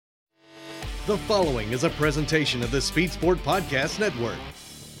The following is a presentation of the Speed Sport Podcast Network.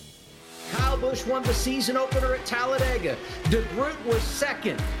 Kyle Busch won the season opener at Talladega. DeGroot was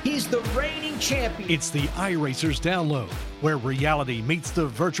second. He's the reigning champion. It's the iRacers download, where reality meets the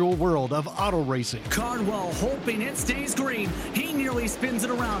virtual world of auto racing. Cardwell hoping it stays green. He nearly spins it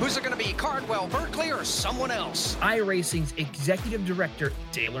around. Who's it going to be, Cardwell, Berkeley, or someone else? iRacing's Executive Director,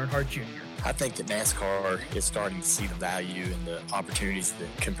 Dale Earnhardt Jr. I think that NASCAR is starting to see the value and the opportunities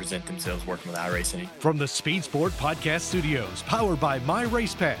that can present themselves working with iRacing. From the Speed Sport Podcast Studios, powered by My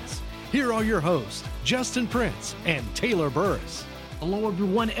Race Pass, here are your hosts, Justin Prince and Taylor Burris. Hello,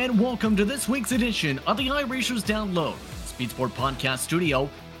 everyone, and welcome to this week's edition of the iRacers Download, Speed Sport Podcast Studio,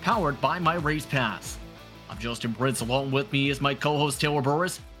 powered by My Race Pass. I'm Justin Prince. Along with me is my co-host Taylor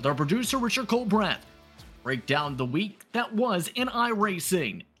Burris, with our producer Richard Colbrand, to break down the week that was in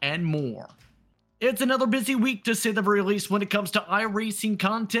iRacing and more. It's another busy week, to say the very least, when it comes to iRacing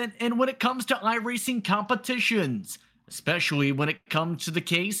content and when it comes to iRacing competitions, especially when it comes to the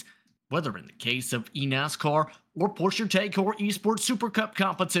case, whether in the case of eNASCAR or Porsche Taycan Esports Super Cup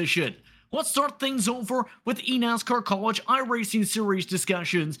competition. Let's start things over with eNASCAR College iRacing Series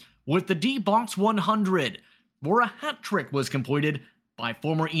discussions with the D-Box 100, where a hat trick was completed by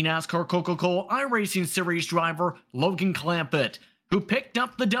former eNASCAR Coca-Cola iRacing Series driver Logan Clampett, who picked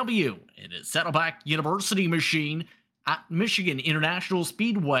up the W in his Saddleback University machine at Michigan International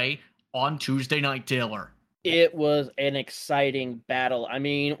Speedway on Tuesday night, Taylor. It was an exciting battle. I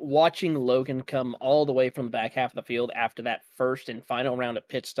mean, watching Logan come all the way from the back half of the field after that first and final round of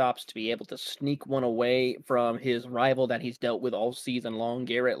pit stops to be able to sneak one away from his rival that he's dealt with all season long,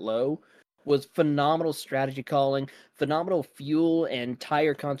 Garrett Lowe, was phenomenal strategy calling, phenomenal fuel and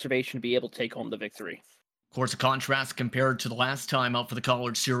tire conservation to be able to take home the victory. Of course, a contrast compared to the last time out for the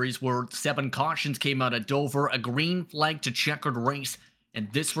College Series, where 7 cautions came out at Dover, a green flag to checkered race. In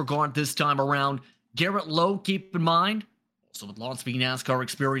this regard, this time around, Garrett Lowe, keep in mind, also with lots of NASCAR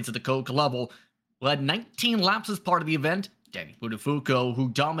experience at the Coke level, led 19 laps as part of the event. Danny Buttafuoco, who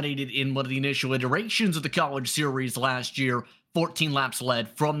dominated in one of the initial iterations of the College Series last year, 14 laps led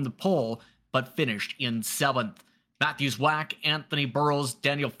from the pole, but finished in 7th. Matthew Zwack, Anthony Burrows,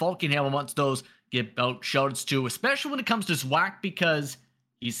 Daniel Falkenham amongst those give out shoutouts to, especially when it comes to Zwack, because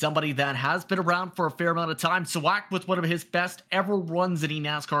he's somebody that has been around for a fair amount of time. Zwack with one of his best ever runs in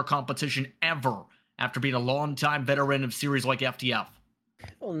eNASCAR competition ever, after being a long-time veteran of series like FTF.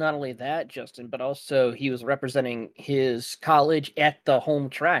 Well, not only that, Justin, but also he was representing his college at the home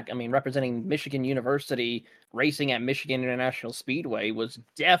track. I mean, representing Michigan University, racing at Michigan International Speedway was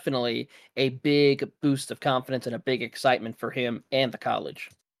definitely a big boost of confidence and a big excitement for him and the college.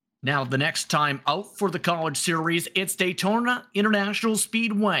 Now, the next time out for the College Series, it's Daytona International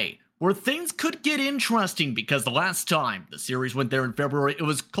Speedway, where things could get interesting, because the last time the series went there in February, it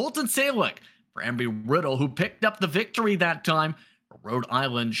was Colton Salick for Embry Riddle, who picked up the victory that time for Rhode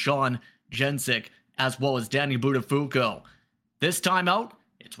Island Sean Jensick, as well as Danny Buttafuoco. This time out,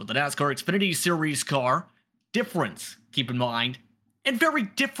 it's with the NASCAR Xfinity Series car. Difference, keep in mind, and very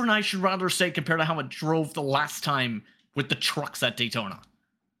different, I should rather say, compared to how it drove the last time with the trucks at Daytona.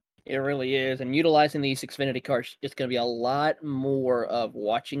 It really is, and utilizing these Xfinity cars, it's going to be a lot more of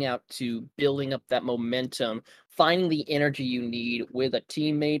watching out to building up that momentum, finding the energy you need with a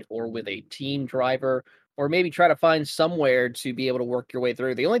teammate or with a team driver, or maybe try to find somewhere to be able to work your way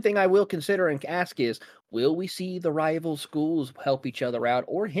through. The only thing I will consider and ask is, will we see the rival schools help each other out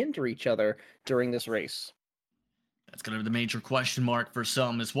or hinder each other during this race? That's going to be the major question mark for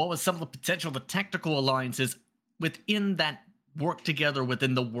some, as well as some of the potential, the technical alliances within that work together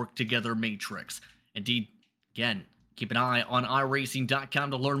within the work together matrix. Indeed, again, keep an eye on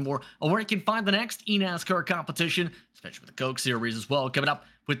iRacing.com to learn more on where you can find the next eNASCAR competition, especially with the Coke Series as well, coming up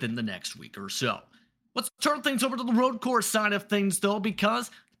within the next week or so. Let's turn things over to the road course side of things, though,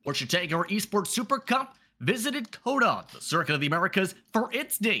 because Porsche Taycan Esports Super Cup visited COTA, the Circuit of the Americas, for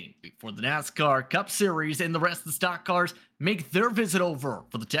its day before the NASCAR Cup Series and the rest of the stock cars make their visit over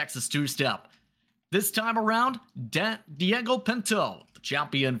for the Texas Two-Step. This time around, Diego Pinto, the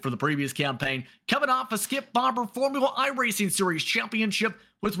champion for the previous campaign, coming off a Skip Barber Formula iRacing Series championship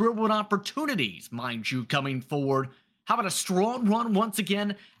with real-world opportunities, mind you, coming forward. Having a strong run once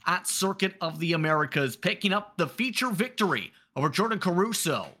again at Circuit of the Americas, picking up the feature victory over Jordan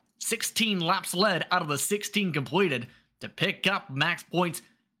Caruso. 16 laps led out of the 16 completed to pick up max points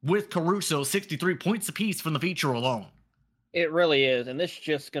with Caruso, 63 points apiece from the feature alone. It really is, and this is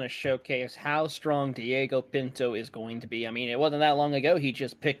just going to showcase how strong Diego Pinto is going to be. I mean, it wasn't that long ago he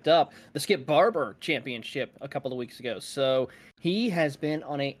just picked up the Skip Barber Championship a couple of weeks ago, so he has been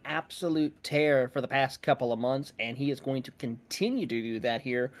on an absolute tear for the past couple of months, and he is going to continue to do that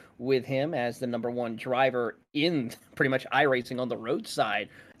here with him as the number one driver in pretty much iRacing on the roadside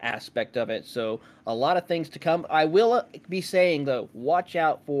aspect of it. So a lot of things to come. I will be saying, though, watch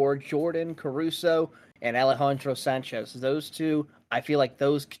out for Jordan Caruso and Alejandro Sanchez. Those two, I feel like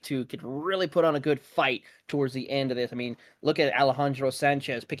those two could really put on a good fight towards the end of this. I mean, look at Alejandro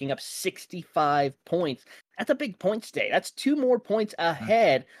Sanchez picking up 65 points. That's a big points day. That's 2 more points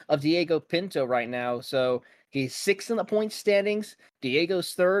ahead of Diego Pinto right now. So he's 6th in the point standings.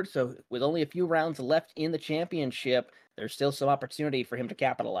 Diego's 3rd. So with only a few rounds left in the championship, there's still some opportunity for him to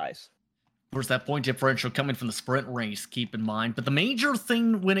capitalize. Of course, that point differential coming from the sprint race, keep in mind. But the major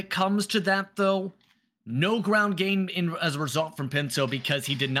thing when it comes to that, though, no ground game as a result from Pinto because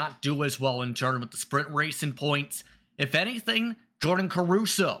he did not do as well in turn with the sprint race in points. If anything, Jordan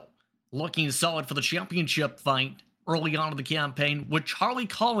Caruso looking solid for the championship fight early on in the campaign, with Charlie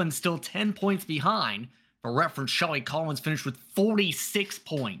Collins still 10 points behind. For reference, Charlie Collins finished with 46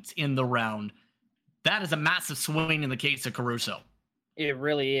 points in the round. That is a massive swing in the case of Caruso. It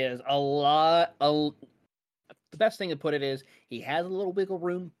really is. A lot. The best thing to put it is he has a little wiggle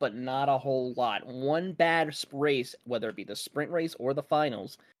room, but not a whole lot. One bad race, whether it be the sprint race or the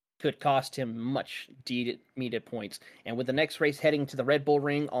finals, could cost him much needed points. And with the next race heading to the Red Bull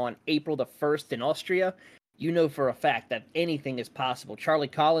Ring on April the 1st in Austria, you know for a fact that anything is possible. Charlie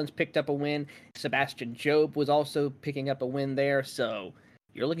Collins picked up a win. Sebastian Job was also picking up a win there. So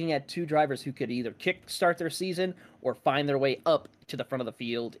you're looking at 2 drivers who could either kick-start their season or find their way up to the front of the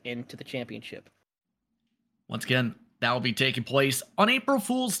field into the championship. Once again, that will be taking place on April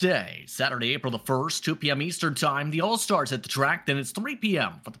Fool's Day, Saturday, April the 1st, 2 p.m. Eastern Time. The All-Stars at the track, then it's 3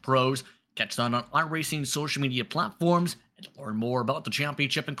 p.m. for the pros. Catch that on iRacing social media platforms. And to learn more about the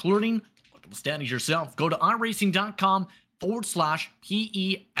championship, including look at the standings yourself, go to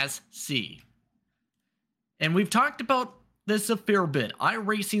iRacing.com/PESC. And we've talked about this a fair bit.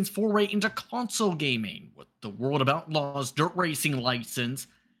 iRacing's foray into console gaming with the World of Outlaws dirt racing license.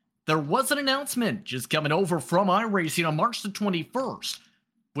 There was an announcement just coming over from iRacing on March the 21st,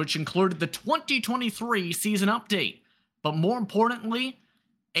 which included the 2023 season update. But more importantly,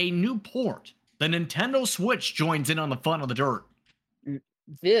 a new port. The Nintendo Switch joins in on the fun of the dirt.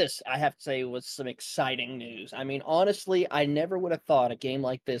 This, I have to say, was some exciting news. I mean, honestly, I never would have thought a game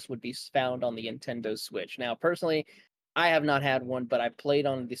like this would be found on the Nintendo Switch. Now, personally, I have not had one, but I played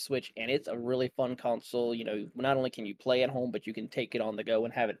on the Switch, and it's a really fun console. You know, not only can you play at home, but you can take it on the go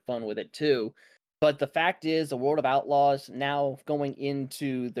and have it fun with it too. But the fact is, the World of Outlaws now going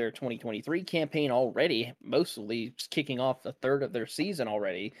into their 2023 campaign already, mostly kicking off the 3rd of their season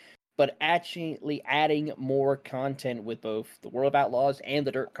already, but actually adding more content with both the World of Outlaws and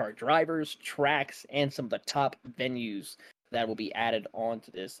the dirt car drivers, tracks, and some of the top venues that will be added onto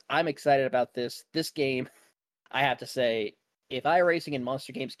this. I'm excited about this. This game, I have to say, if iRacing and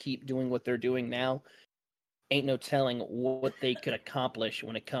Monster Games keep doing what they're doing now, ain't no telling what they could accomplish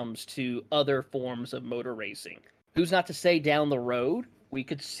when it comes to other forms of motor racing. Who's not to say down the road we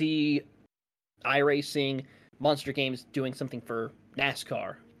could see iRacing, Monster Games doing something for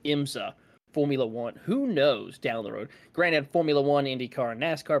NASCAR, IMSA, Formula One. Who knows down the road? Granted, Formula One, IndyCar, and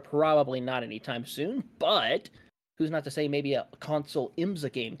NASCAR probably not anytime soon, but who's not to say maybe a console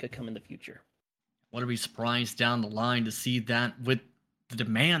IMSA game could come in the future? Wouldn't be surprised down the line to see that with the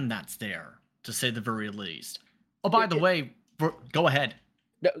demand that's there, to say the very least. Oh, by the way, go ahead.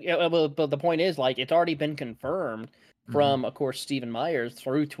 Well, but the point is, like, it's already been confirmed from, of course, Stephen Myers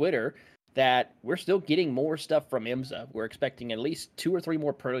through Twitter that we're still getting more stuff from IMSA. We're expecting at least 2 or 3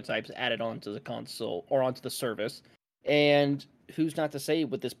 more prototypes added onto the console or onto the service. And who's not to say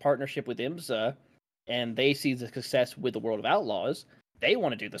with this partnership with IMSA, and they see the success with the World of Outlaws, they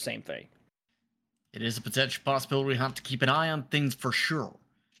want to do the same thing. It is a potential possibility. We have to keep an eye on things for sure.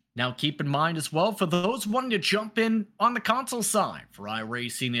 Now, keep in mind as well, for those wanting to jump in on the console side for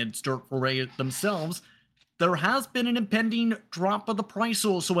iRacing and Dirt Foray themselves, there has been an impending drop of the price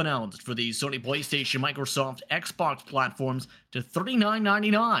also announced for the Sony PlayStation, Microsoft, Xbox platforms to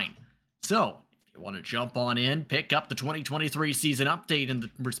 $39.99. So, if you want to jump on in, pick up the 2023 season update in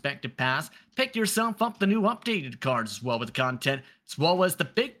the respective pass, pick yourself up the new updated cards as well with the content, as well as the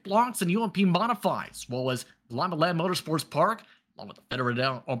big blocks and UMP modifieds, as well as Lima Land Motorsports Park, along with the Federated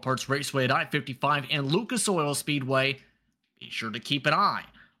On Parts Raceway at I-55 and Lucas Oil Speedway. Be sure to keep an eye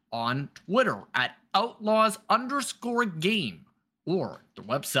on Twitter at Outlaws_game or the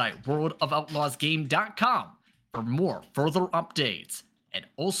website worldofoutlaws.game.com for more further updates and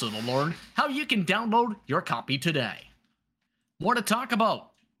also to learn how you can download your copy today. More to talk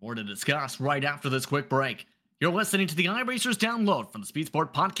about, more to discuss right after this quick break. You're listening to the iRacers Download from the Speed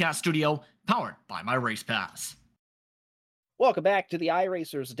Sport Podcast Studio, powered by MyRacePass. Welcome back to the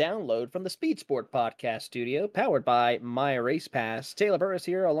iRacers Download from the Speed Sport Podcast Studio, powered by MyRacePass. Taylor Burris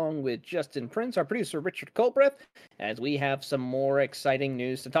here, along with Justin Prince, our producer Richard Colbreth, as we have some more exciting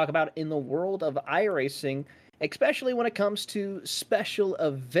news to talk about in the world of iRacing, especially when it comes to special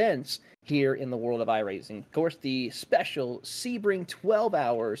events here in the world of iRacing. Of course, the special Sebring 12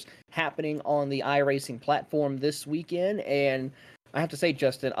 Hours happening on the iRacing platform this weekend, and I have to say,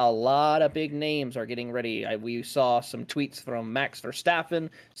 Justin, a lot of big names are getting ready. We saw some tweets from Max Verstappen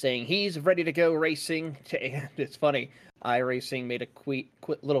saying he's ready to go racing. It's funny. iRacing made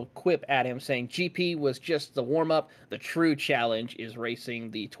a little quip at him saying GP was just the warm-up. The true challenge is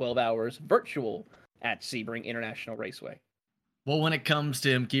racing the 12 hours virtual at Sebring International Raceway. Well, when it comes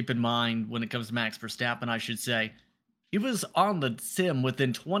to him, keep in mind, when it comes to Max Verstappen, I should say, he was on the sim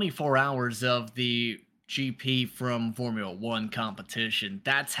within 24 hours of the GP from Formula 1 competition.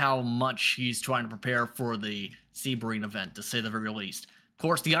 That's how much he's trying to prepare for the Sebring event, to say the very least. Of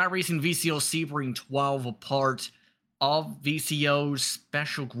course, the iRacing VCO Sebring 12, a part of VCO's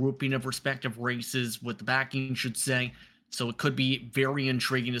special grouping of respective races with the backing, should say. So it could be very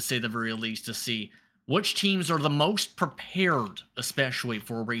intriguing, to say the very least, to see which teams are the most prepared, especially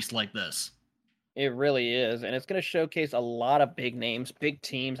for a race like this. It really is, and it's going to showcase a lot of big names, big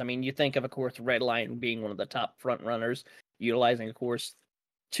teams. I mean, you think of course, Red Lion being one of the top front runners, utilizing, of course,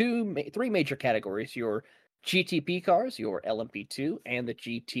 three major categories: your GTP cars, your LMP2, and the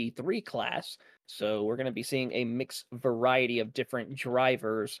GT3 class. So we're going to be seeing a mixed variety of different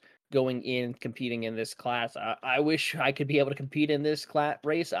drivers going in, competing in this class. I wish I could be able to compete in this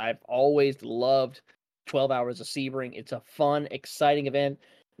race. I've always loved 12 Hours of Sebring. It's a fun, exciting event.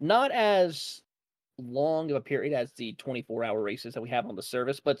 Not as long of a period as the 24-hour races that we have on the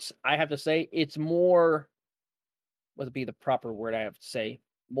service, but I have to say it's more, what would be the proper word I have to say,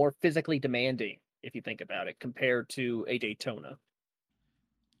 more physically demanding, if you think about it, compared to a Daytona.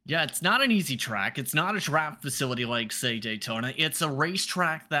 Yeah, it's not an easy track. It's not a track facility like, say, Daytona. It's a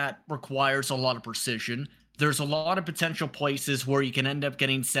racetrack that requires a lot of precision. There's a lot of potential places where you can end up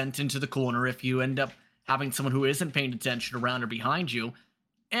getting sent into the corner if you end up having someone who isn't paying attention around or behind you.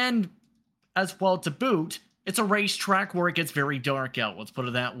 And as well, to boot, it's a racetrack where it gets very dark out, let's put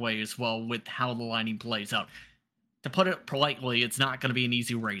it that way, as well, with how the lighting plays out. To put it politely, it's not going to be an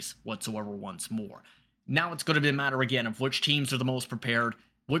easy race whatsoever once more. Now it's going to be a matter, again, of which teams are the most prepared,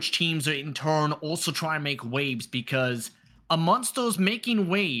 which teams are in turn also try and make waves, because amongst those making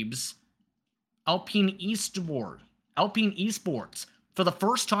waves, Alpine Esports, for the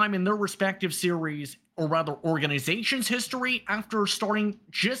first time in their respective series, or rather organization's history, after starting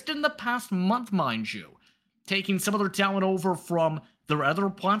just in the past month, mind you, taking some of their talent over from their other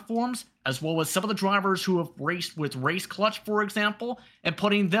platforms, as well as some of the drivers who have raced with Race Clutch, for example, and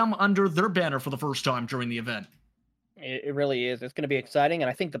putting them under their banner for the first time during the event. It really is. It's going to be exciting, and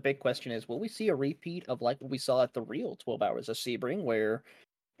I think the big question is, will we see a repeat of like what we saw at the real 12 Hours of Sebring, where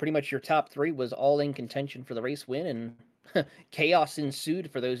pretty much your top three was all in contention for the race win, and chaos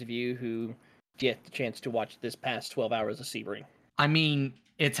ensued for those of you who get the chance to watch this past 12 Hours of Sebring? I mean,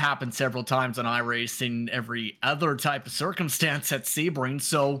 it's happened several times on iRacing, every other type of circumstance at Sebring,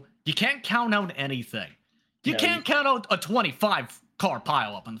 so you can't count out anything. You can't count out a 25-car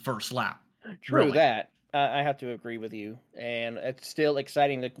pileup in the first lap. True really. That. I have to agree with you, and it's still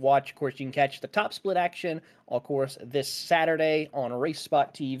exciting to watch. Of course, you can catch the top split action, of course, this Saturday on Race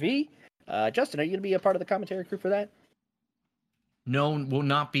Spot TV. Justin, are you going to be a part of the commentary crew for that? No, will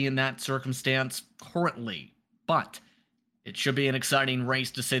not be in that circumstance currently, but it should be an exciting race,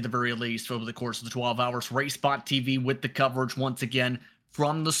 to say the very least, over the course of the 12 hours. Race Spot TV with the coverage once again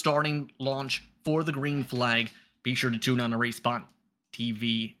from the starting launch for the green flag. Be sure to tune on the Race Spot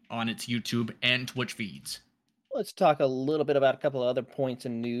TV on its YouTube and Twitch feeds. Let's talk a little bit about a couple of other points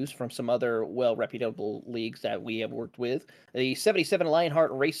in news from some other well-reputable leagues that we have worked with. The 77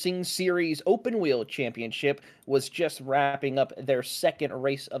 Lionheart Racing Series Open Wheel Championship was just wrapping up their second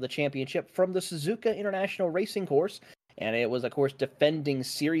race of the championship from the Suzuka International Racing Course, and it was, of course, defending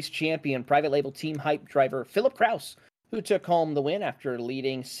series champion private label team hype driver Philip Kraus, who took home the win after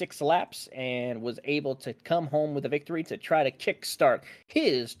leading 6 laps and was able to come home with a victory to try to kickstart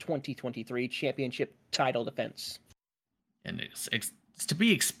his 2023 championship title defense. And it's to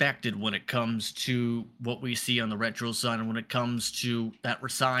be expected when it comes to what we see on the retro side, and when it comes to that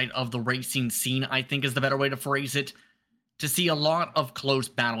side of the racing scene, I think is the better way to phrase it. to see a lot of close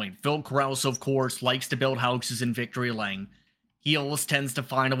battling. Phil Krause, of course, likes to build houses in Victory Lane. He always tends to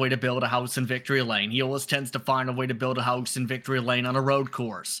find a way to build a house in Victory Lane. He always tends to find a way to build a house in Victory Lane on a road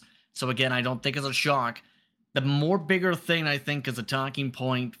course. So again, I don't think it's a shock. The more bigger thing I think is a talking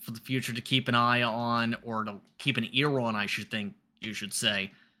point for the future to keep an eye on, or to keep an ear on, I should think you should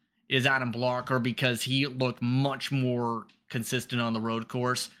say, is Adam Blocker, because he looked much more consistent on the road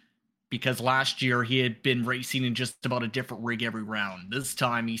course. Because last year he had been racing in just about a different rig every round. This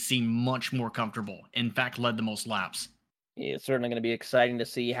time he seemed much more comfortable. In fact, led the most laps. It's certainly going to be exciting to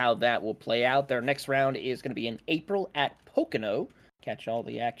see how that will play out. Their next round is going to be in April at Pocono. Catch all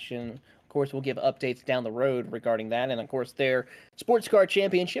the action. Of course, we'll give updates down the road regarding that. And, of course, their Sports Car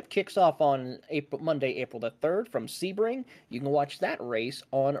Championship kicks off on Monday, April the 3rd from Sebring. You can watch that race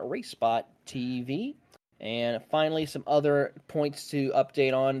on RaceSpot TV. And finally, some other points to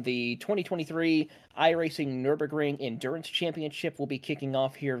update on. The 2023 iRacing Nürburgring Endurance Championship will be kicking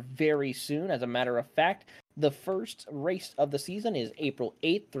off here very soon. As a matter of fact, the first race of the season is April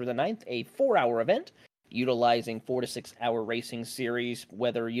 8th through the 9th, a 4-hour event utilizing 4 to 6 hour racing series,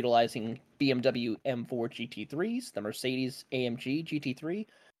 whether utilizing BMW M4 GT3s, the Mercedes AMG GT3,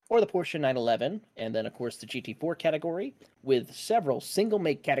 or the Porsche 911, and then, of course, the GT4 category, with several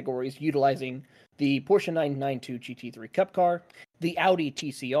single-make categories utilizing the Porsche 992 GT3 Cup Car, the Audi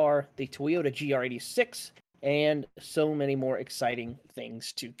TCR, the Toyota GR86, and so many more exciting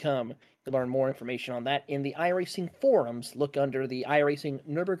things to come. To learn more information on that in the iRacing forums, look under the iRacing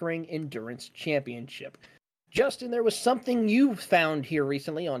Nürburgring Endurance Championship. Justin, there was something you found here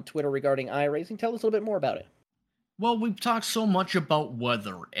recently on Twitter regarding iRacing. Tell us a little bit more about it. Well, we've talked so much about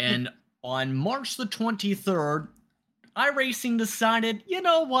weather, and on March the 23rd, iRacing decided, you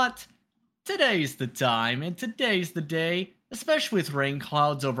know what? Today's the time, and today's the day, especially with rain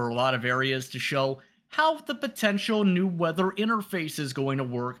clouds over a lot of areas, to show how the potential new weather interface is going to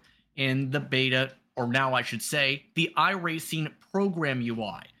work in the beta, or now I should say, the iRacing program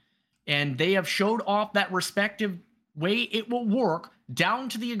UI. And they have showed off that respective way it will work down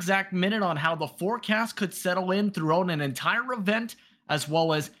to the exact minute on how the forecast could settle in throughout an entire event, as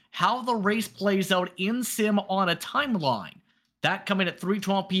well as how the race plays out in sim on a timeline. That coming at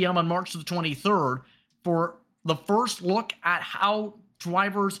 3:12 p.m. on March the 23rd for the first look at how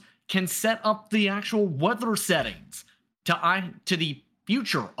drivers can set up the actual weather settings to the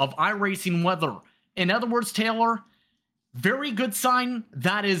future of iRacing weather. In other words, Taylor, very good sign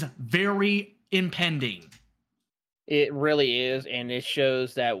that is very impending. It really is, and it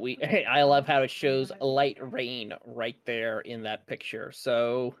shows that I love how it shows light rain right there in that picture.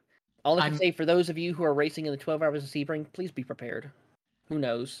 So all I can say, for those of you who are racing in the 12 hours of Sebring, please be prepared. Who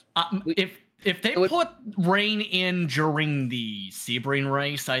knows? If they put rain in during the Sebring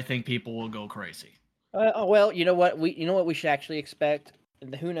race, I think people will go crazy. Well, you know what we should actually expect.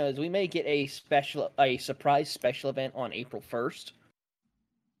 Who knows? We may get a surprise special event on April 1st.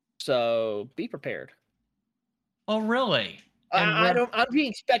 So be prepared. Oh, really? I'm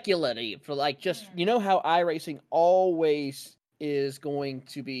being speculative for just how iRacing always is going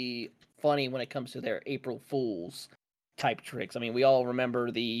to be funny when it comes to their April Fools type tricks. I mean, we all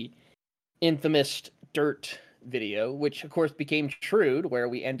remember the infamous dirt video, which of course became true, where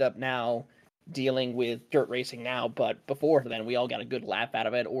we end up now dealing with dirt racing now, but before then we all got a good laugh out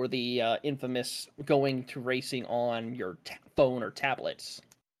of it, or the infamous going to racing on your phone or tablets.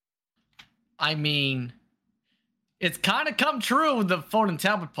 I mean, it's kind of come true, the phone and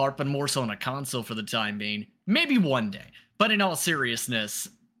tablet part, but more so on a console for the time being. Maybe one day. But in all seriousness,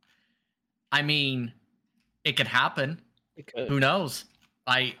 I mean, it could happen. It could. Who knows?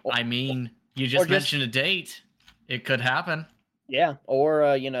 I mean, you just mentioned a date. It could happen. Yeah,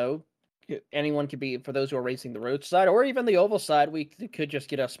 or, anyone could be, for those who are racing the road side, or even the oval side, we could just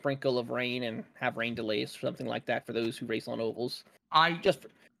get a sprinkle of rain and have rain delays, something like that for those who race on ovals.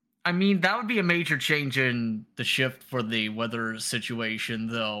 I mean, that would be a major change in the shift for the weather situation,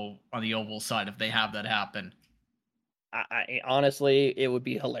 though, on the oval side, if they have that happen. I honestly, it would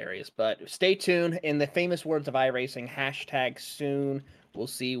be hilarious, but stay tuned. In the famous words of iRacing, #soon. We'll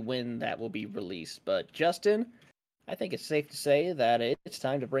see when that will be released. But Justin, I think it's safe to say that it's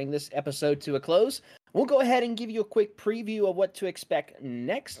time to bring this episode to a close. We'll go ahead and give you a quick preview of what to expect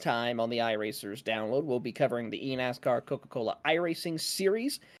next time on the iRacers download. We'll be covering the eNASCAR Coca-Cola iRacing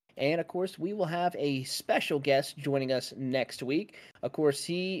series. And, of course, we will have a special guest joining us next week. Of course,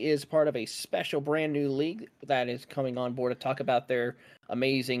 he is part of a special brand new league that is coming on board to talk about their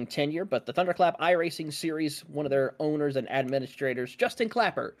amazing tenure. But the Thunderclap iRacing series, one of their owners and administrators, Justin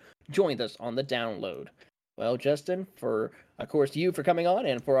Clapper, joined us on the download. Well, Justin, for Of course, to you for coming on,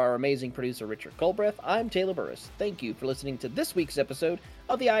 and for our amazing producer, Richard Colbreth, I'm Taylor Burris. Thank you for listening to this week's episode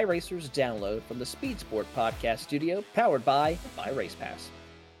of the iRacers Download from the Speed Sport Podcast Studio, powered by Race Pass.